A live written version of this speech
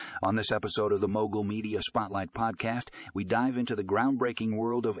On this episode of the Mogul Media Spotlight podcast, we dive into the groundbreaking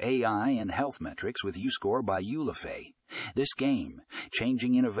world of AI and health metrics with YuScore by YuLife. This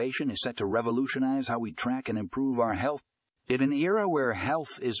game-changing innovation is set to revolutionize how we track and improve our health. In an era where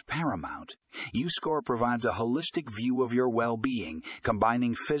health is paramount, YuScore provides a holistic view of your well-being,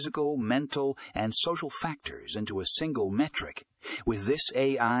 combining physical, mental, and social factors into a single metric. With this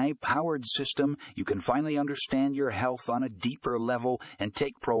AI-powered system, you can finally understand your health on a deeper level and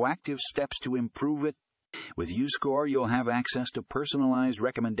take proactive steps to improve it. With YuScore, you'll have access to personalized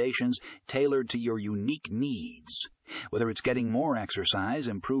recommendations tailored to your unique needs. Whether it's getting more exercise,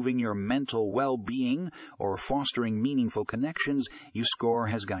 improving your mental well-being, or fostering meaningful connections, YuScore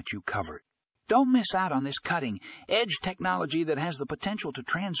has got you covered. Don't miss out on this cutting-edge technology that has the potential to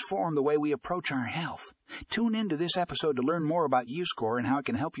transform the way we approach our health. Tune into this episode to learn more about YuScore and how it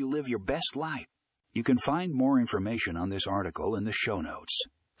can help you live your best life. You can find more information on this article in the show notes.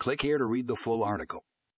 Click here to read the full article.